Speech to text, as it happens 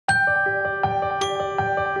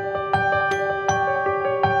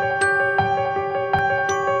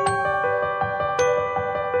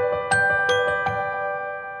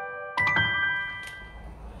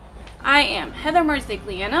Heather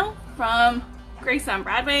Marzigliano from Grace on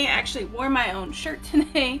Broadway. I actually wore my own shirt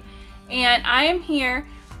today, and I am here.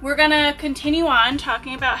 We're gonna continue on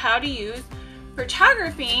talking about how to use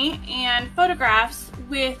photography and photographs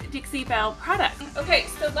with Dixie Belle products. Okay,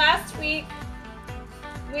 so last week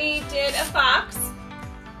we did a fox,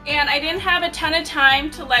 and I didn't have a ton of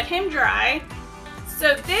time to let him dry.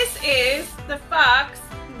 So this is the fox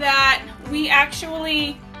that we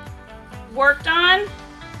actually worked on,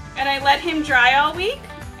 and I let him dry all week,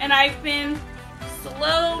 and I've been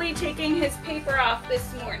slowly taking his paper off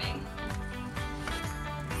this morning.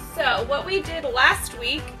 So what we did last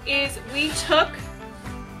week is we took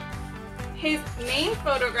his main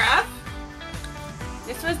photograph.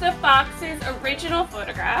 This was the fox's original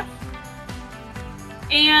photograph,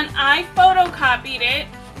 and I photocopied it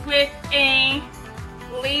with a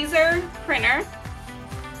laser printer,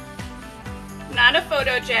 not a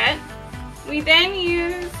PhotoJet. We then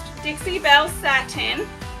used Dixie Belle satin,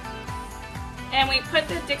 and we put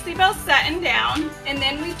the Dixie Belle satin down, and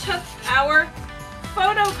then we took our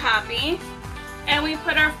photocopy and we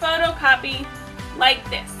put our photocopy like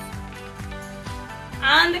this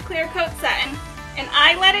on the clear coat satin, and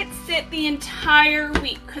I let it sit the entire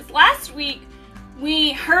week because last week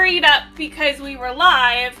we hurried up because we were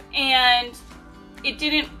live and it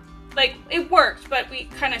didn't, like, it worked, but we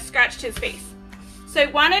kind of scratched his face. So I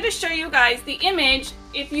wanted to show you guys the image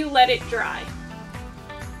if you let it dry.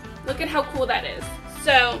 Look at how cool that is.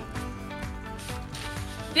 So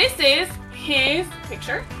this is his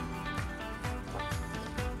picture,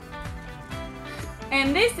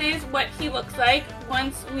 and this is what he looks like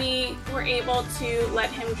once we were able to let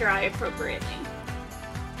him dry appropriately.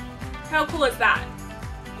 How cool is that?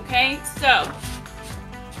 Okay, so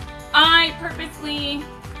I purposely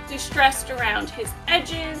distressed around his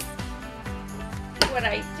edges. What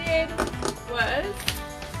I did was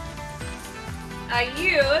I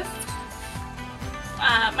used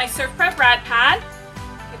my Surf Prep rad pad.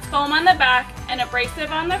 It's foam on the back and abrasive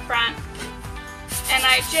on the front, and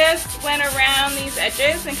I just went around these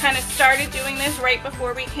edges and kind of started doing this right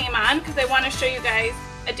before we came on because I want to show you guys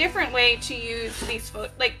a different way to use these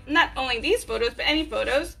photos, like not only these photos but any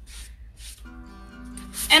photos.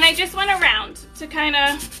 And I just went around to kind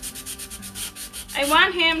of, I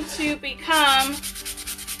want him to become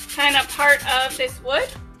kind of part of this wood.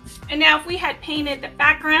 And now if we had painted the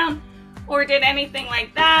background or did anything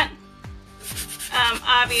like that,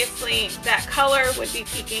 obviously that color would be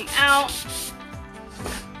peeking out.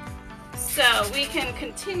 So we can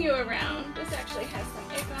continue around. This actually has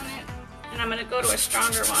some ink on it, and I'm going to go to a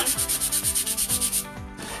stronger one.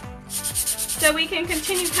 So we can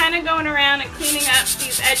continue kind of going around and cleaning up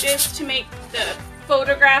these edges to make the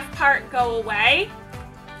photograph part go away.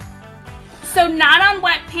 So not on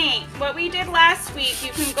wet paint. What we did last week,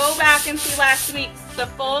 you can go back and see last week's, the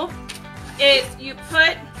full, is you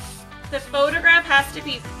put, the photograph has to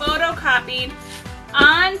be photocopied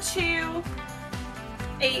onto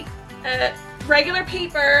a regular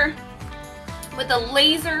paper with a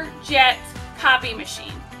laser jet copy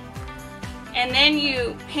machine. And then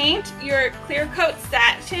you paint your clear coat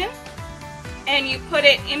satin and you put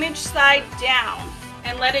it image side down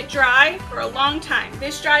and let it dry for a long time.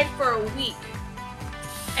 This dried for a week.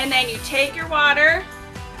 And then you take your water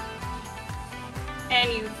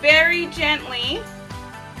and you very gently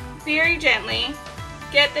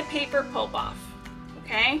get the paper pulp off,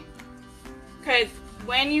 okay? Because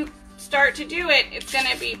when you start to do it, it's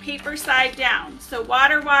gonna be paper side down. So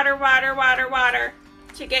water, water, water, water, water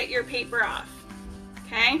to get your paper off,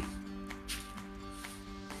 okay?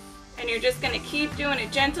 And you're just gonna keep doing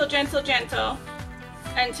it gentle, gentle, gentle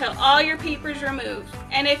until all your paper's removed.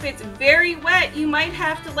 And if it's very wet, you might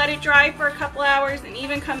have to let it dry for a couple hours and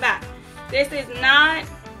even come back. This is not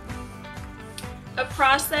a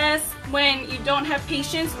process when you don't have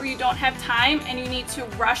patience or you don't have time and you need to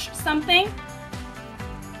rush something.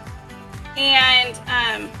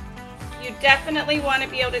 And you definitely want to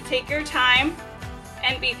be able to take your time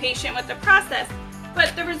and be patient with the process.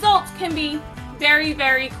 But the results can be very,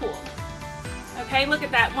 very cool. Okay, look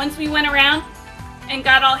at that. Once we went around and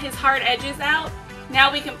got all his hard edges out, now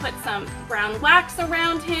we can put some brown wax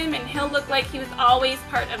around him and he'll look like he was always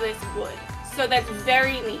part of this wood. So that's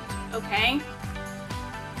very neat, okay?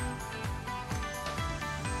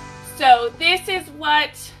 So this is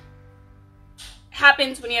what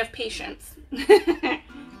happens when you have patience.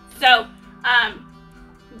 So,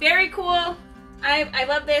 very cool. I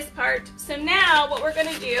love this part. So now what we're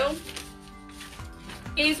gonna do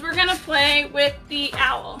is we're gonna play with the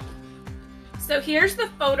owl. So here's the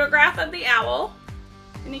photograph of the owl.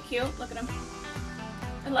 Isn't he cute? Look at him.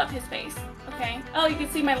 I love his face. Okay. Oh, you can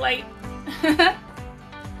see my light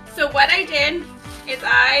So what I did is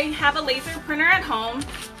I have a laser printer at home.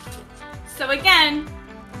 So again,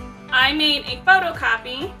 I made a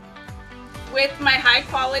photocopy with my high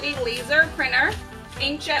quality laser printer.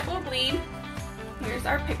 Inkjet will bleed. Here's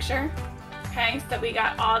our picture. Okay, so we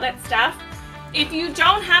got all that stuff. If you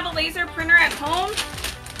don't have a laser printer at home,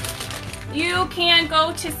 you can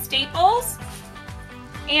go to Staples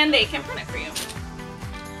and they can print it for you.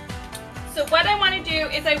 So what I want to do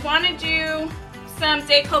is I want to do some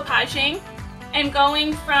decoupaging and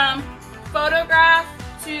going from photograph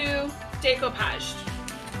to decoupage.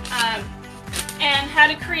 And how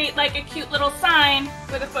to create like a cute little sign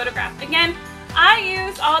with a photograph. Again, I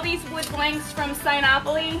use all these wood blanks from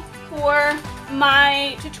Signopoly for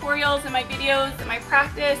my tutorials and my videos and my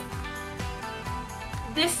practice.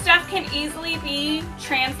 This stuff can easily be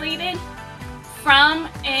translated from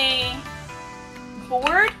a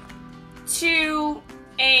board to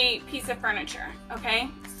a piece of furniture, okay?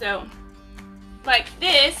 So, like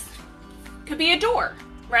this could be a door,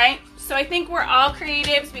 right? So I think we're all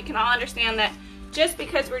creatives. We can all understand that just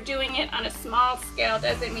because we're doing it on a small scale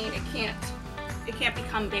doesn't mean it can't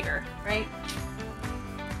become bigger, right?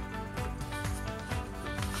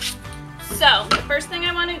 So the first thing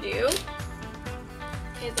I want to do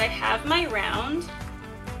is I have my round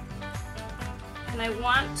and I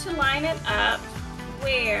want to line it up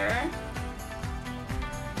where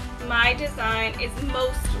my design is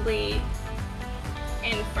mostly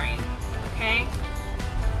in frame, okay?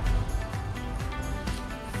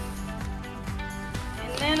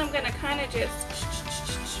 And then I'm gonna kind of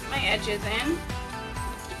just my edges in.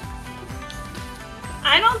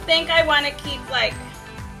 I don't think I want to keep like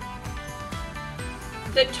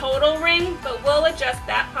the total ring, but we'll adjust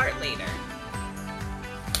that part later.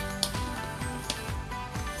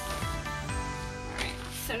 Alright,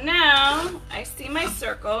 so now I see my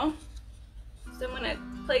circle. So I'm going to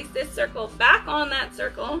place this circle back on that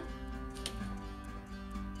circle.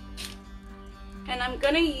 And I'm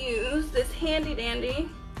going to use this handy dandy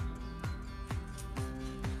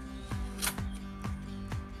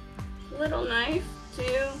little knife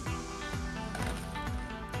to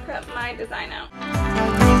cut my design out.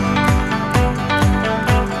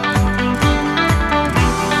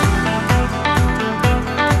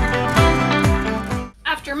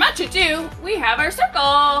 After much ado, we have our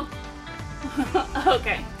circle.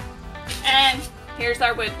 Okay, and here's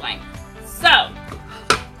our wood blank. So,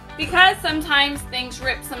 because sometimes things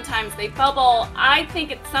rip, sometimes they bubble, I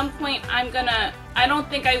think at some point I don't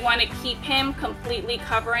think I want to keep him completely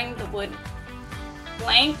covering the wood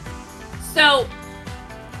blank. So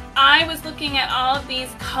I was looking at all of these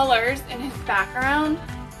colors in his background.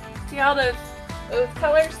 See all those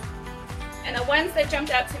colors? And the ones that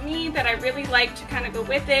jumped out to me that I really liked to kind of go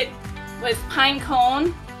with it was pine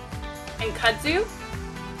cone and kudzu.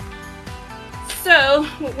 So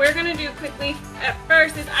what we're gonna do quickly at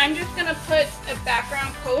first is I'm just gonna put a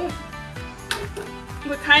background coat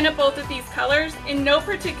with kind of both of these colors in no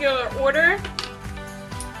particular order,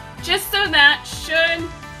 just so that should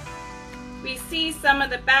we see some of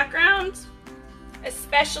the background,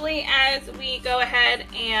 especially as we go ahead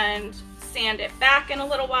and sand it back in a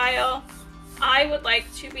little while, I would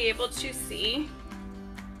like to be able to see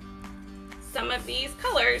some of these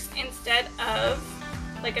colors instead of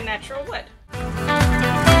like a natural wood.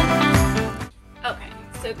 Okay,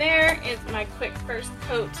 so there is my quick first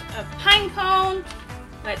coat of pine cone.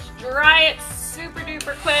 Let's dry it super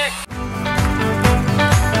duper quick.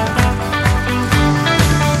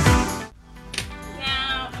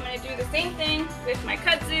 Now I'm going to do the same thing with my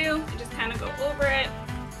kudzu and just kind of go over it.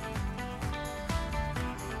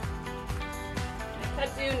 My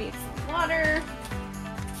kudzu needs some water.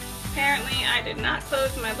 Apparently I did not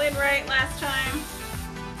close my lid right last time.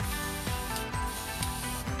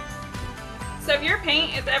 So if your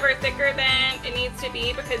paint is ever thicker than it needs to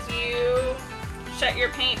be because you shut your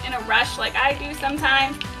paint in a rush like I do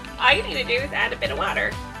sometimes, all you need to do is add a bit of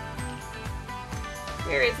water.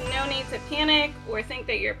 There is no need to panic or think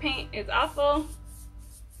that your paint is awful.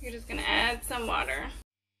 You're just gonna add some water.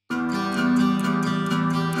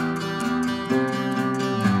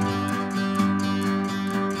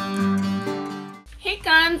 Heat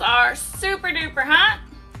guns are super duper hot,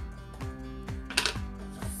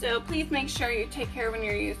 so please make sure you take care when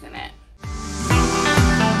you're using it.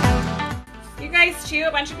 You guys too,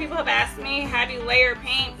 a bunch of people have asked me how do you layer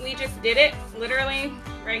paint. We just did it, literally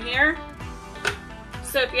right here.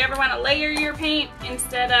 So if you ever want to layer your paint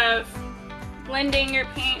instead of blending your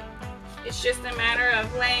paint, it's just a matter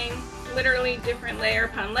of laying literally different layer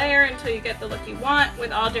upon layer until you get the look you want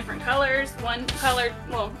with all different colors. One color,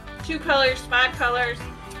 well, 2 colors, 5 colors,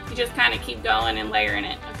 You just kind of keep going and layering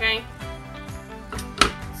it, okay?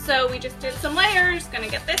 So we just did some layers. Gonna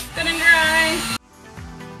get this good and dry.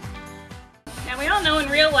 Now we all know in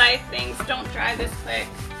real life things don't dry this quick.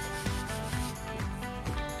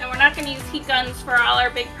 And we're not gonna use heat guns for all our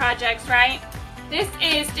big projects, right? This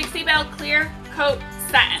is Dixie Belle Clear Coat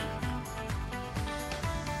Satin.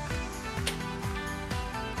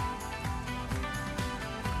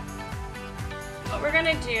 What we're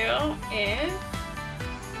gonna do is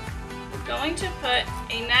we're going to put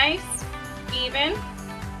a nice, even,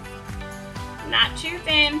 not too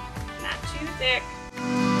thin, not too thick.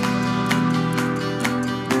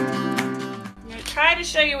 I'm gonna try to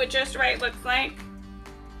show you what just right looks like.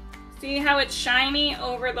 See how it's shiny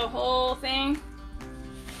over the whole thing?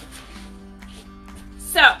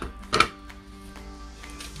 So,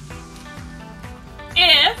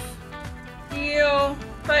 if you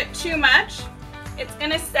put too much, it's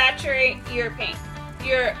gonna saturate your paint,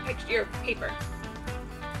 your paper.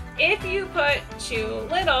 If you put too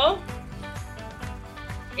little,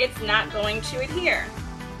 it's not going to adhere.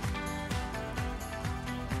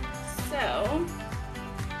 So,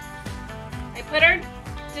 I put our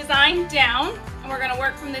design down, and we're gonna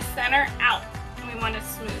work from the center out, and we wanna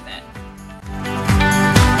smooth it.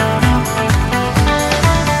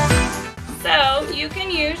 So you can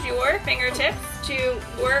use your fingertips to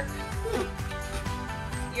work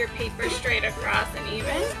your paper straight across and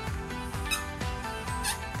even.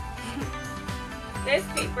 This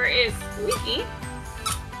paper is squeaky.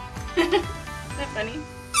 Isn't that funny?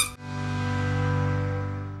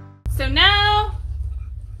 So now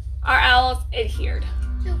our owl's adhered.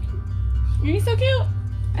 So cute. He's so cute.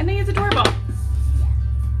 I think he's adorable.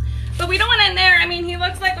 But we don't want to end there. I mean, he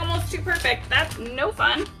looks like almost too perfect. That's no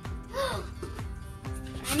fun.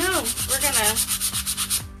 I know. We're gonna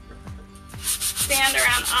sand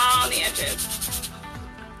around all the edges.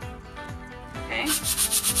 Okay?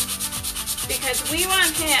 Because we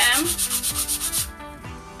want him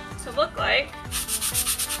to look like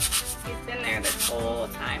he's been there this whole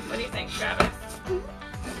time. What do you think, Travis?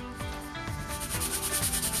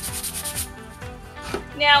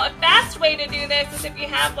 Now, a fast way to do this is if you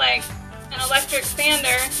have like an electric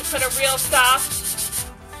sander to put a real soft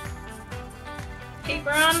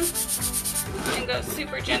paper on and go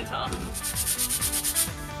super gentle.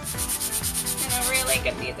 And I'll really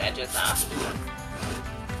get these edges off.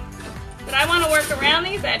 But I want to work around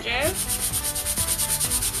these edges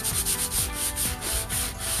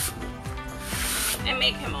and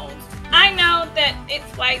make him old. I know that it's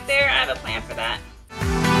white there. I have a plan for that.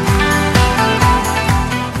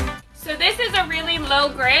 So this is a really low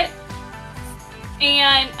grit,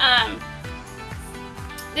 and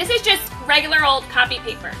this is just regular old copy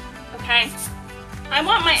paper, okay? I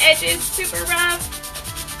want my edges super rough.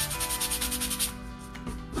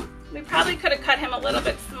 We probably could have cut him a little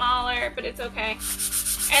bit smaller, but it's okay.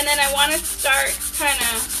 And then I want to start kind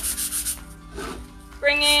of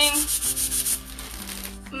bringing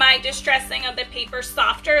my distressing of the paper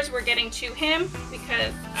softer as we're getting to him,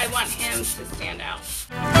 because I want him to stand out.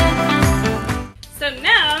 So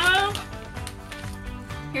now,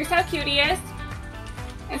 here's how cute he is.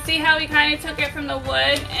 And see how he kind of took it from the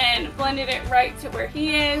wood and blended it right to where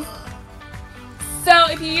he is. So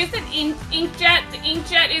if you use an inkjet, the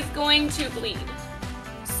inkjet is going to bleed.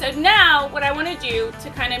 So now what I want to do to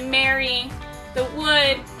kind of marry the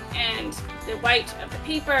wood and the white of the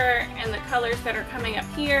paper and the colors that are coming up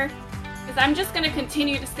here is I'm just going to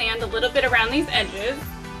continue to sand a little bit around these edges.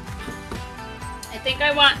 I think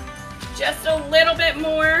I want just a little bit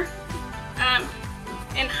more.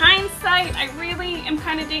 In hindsight, I really am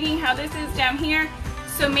kind of digging how this is down here.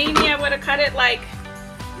 So maybe I would have cut it like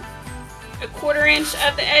a 1/4 inch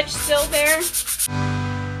of the edge still there.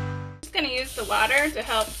 I'm just going to use the water to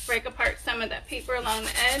help break apart some of that paper along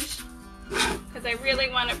the edge, because I really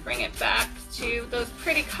want to bring it back to those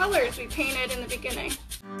pretty colors we painted in the beginning.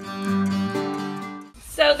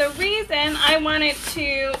 So the reason I wanted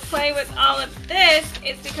to play with all of this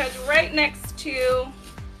is because right next to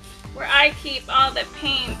where I keep all the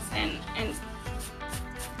paints and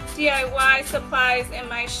DIY supplies in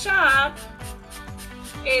my shop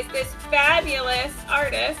is this fabulous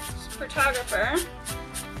artist, photographer,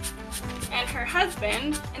 and her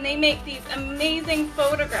husband, and they make these amazing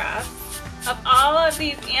photographs of all of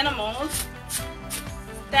these animals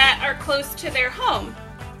that are close to their home.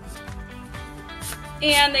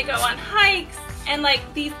 And they go on hikes, and like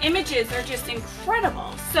these images are just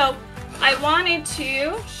incredible. So I wanted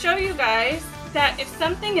to show you guys that if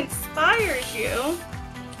something inspires you,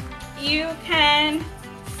 you can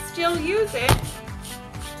still use it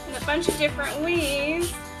in a bunch of different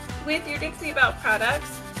ways with your Dixie Belle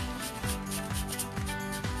products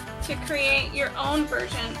to create your own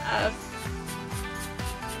version of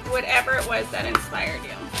whatever it was that inspired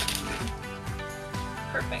you.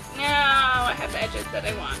 Perfect. Now I have the edges that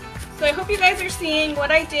I want. So I hope you guys are seeing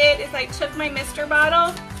what I did is I took my mister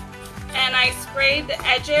bottle and I sprayed the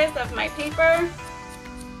edges of my paper,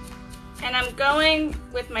 and I'm going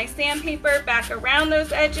with my sandpaper back around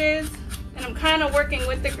those edges, and I'm kind of working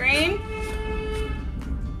with the grain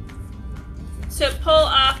to pull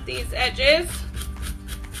off these edges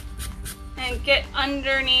and get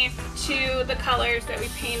underneath to the colors that we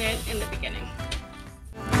painted in the beginning.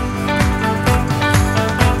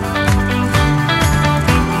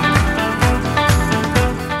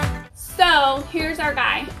 So here's our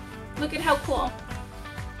guy. Look at how cool.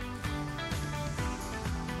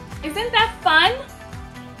 Isn't that fun?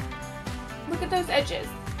 Look at those edges.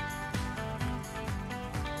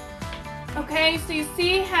 Okay, so you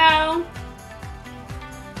see how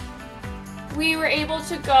we were able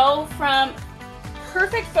to go from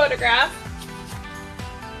perfect photograph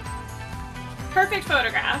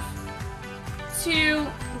to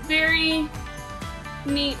very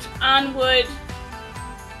neat on wood.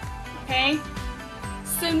 Okay,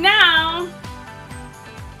 so now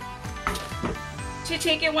to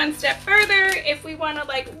take it one step further, if we want to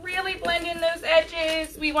like really blend in those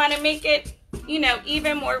edges, we want to make it, you know,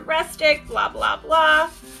 even more rustic, blah blah blah.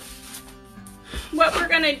 What we're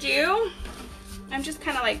gonna do, I'm just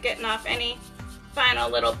kind of like getting off any final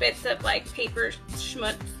little bits of like paper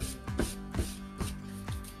schmutz,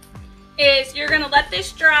 is you're gonna let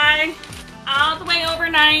this dry all the way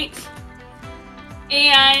overnight,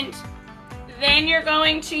 and then you're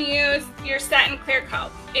going to use your satin clear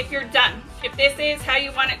coat if you're done. If this is how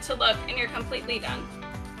you want it to look and you're completely done.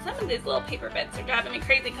 Some of these little paper bits are driving me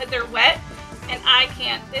crazy because they're wet and I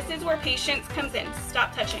can't. This is where patience comes in.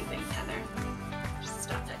 Stop touching things, Heather. Just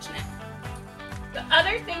stop touching it. The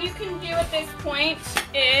other thing you can do at this point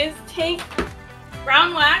is take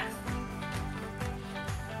brown wax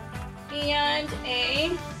and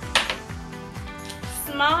a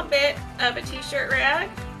small bit of a t-shirt rag.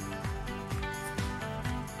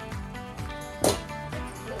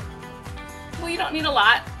 Well, you don't need a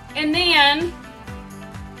lot. And then,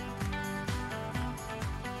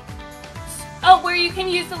 oh, where you can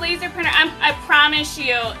use the laser printer, I promise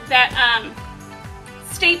you that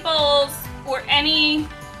Staples or any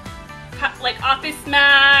like Office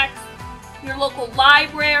Max, your local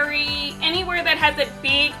library, anywhere that has a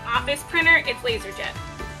big office printer, it's laser jet.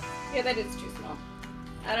 Yeah, that is too small.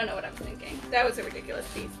 I don't know what I was thinking. That was a ridiculous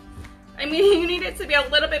piece. I mean, you need it to be a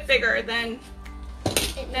little bit bigger than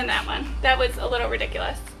that one. That was a little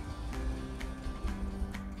ridiculous.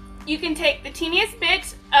 You can take the teeniest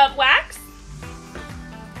bit of wax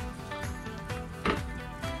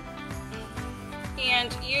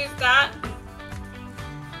and use that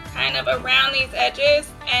kind of around these edges,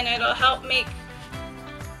 and it'll help make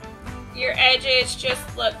your edges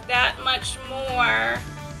just look that much more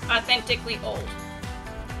authentically old.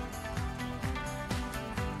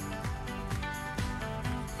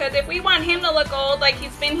 Because if we want him to look old, like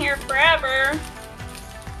he's been here forever,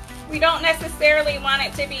 we don't necessarily want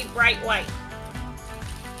it to be bright white.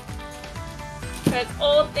 Because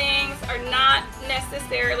old things are not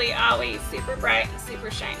necessarily always super bright and super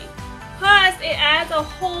shiny. Plus, it adds a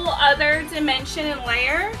whole other dimension and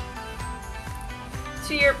layer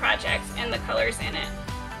to your project and the colors in it.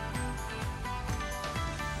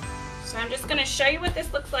 So I'm just going to show you what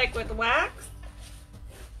this looks like with wax.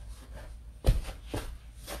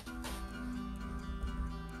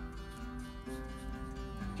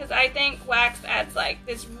 Because I think wax adds like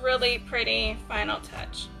this really pretty final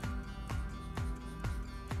touch.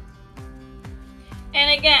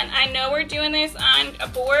 And again, I know we're doing this on a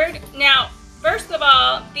board. Now, first of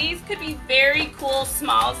all, these could be very cool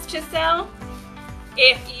smalls to sell.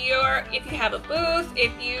 If you have a booth,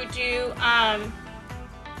 if you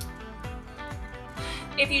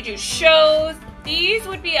do shows, these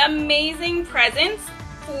would be amazing presents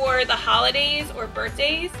for the holidays or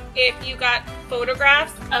birthdays if you got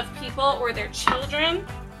photographs of people or their children.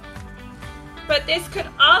 But this could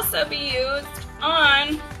also be used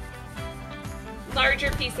on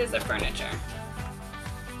larger pieces of furniture.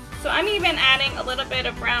 So I'm even adding a little bit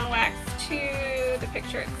of brown wax to the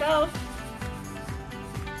picture itself.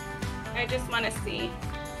 I just want to see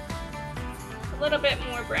a little bit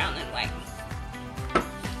more brown than white.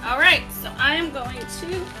 Alright, so I am going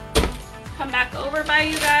to come back over by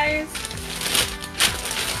you guys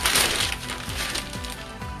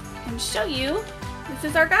and show you, this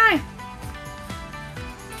is our guy.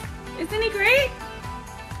 Isn't he great?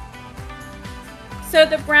 So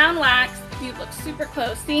the brown wax you look super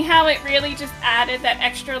close. See how it really just added that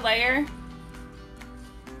extra layer?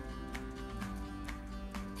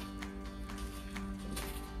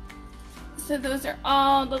 So those are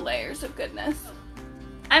all the layers of goodness.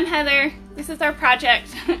 I'm Heather. This is our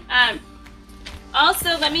project.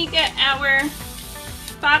 Also, let me get our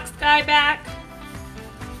fox guy back.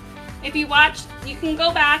 If you watched, you can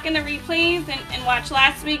go back in the replays and watch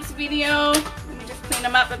last week's video. Let me just clean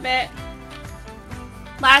them up a bit.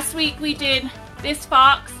 Last week we did this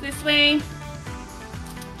fox this way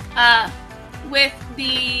with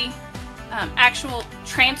the actual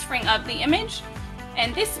transferring of the image.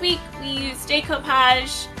 And this week we used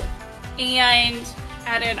decoupage and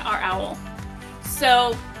added our owl.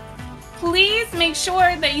 So please make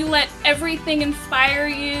sure that you let everything inspire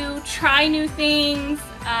you, try new things,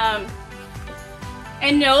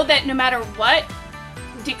 and know that no matter what,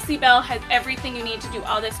 Dixie Belle has everything you need to do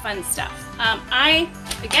all this fun stuff.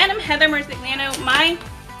 Again, I'm Heather Merzigliano. My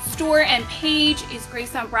store and page is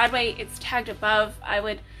Grace on Broadway. It's tagged above. I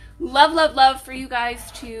would love, love, love for you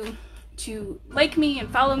guys to like me and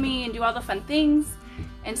follow me and do all the fun things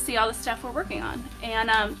and see all the stuff we're working on.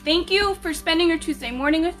 And thank you for spending your Tuesday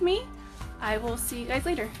morning with me. I will see you guys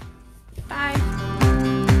later. Bye.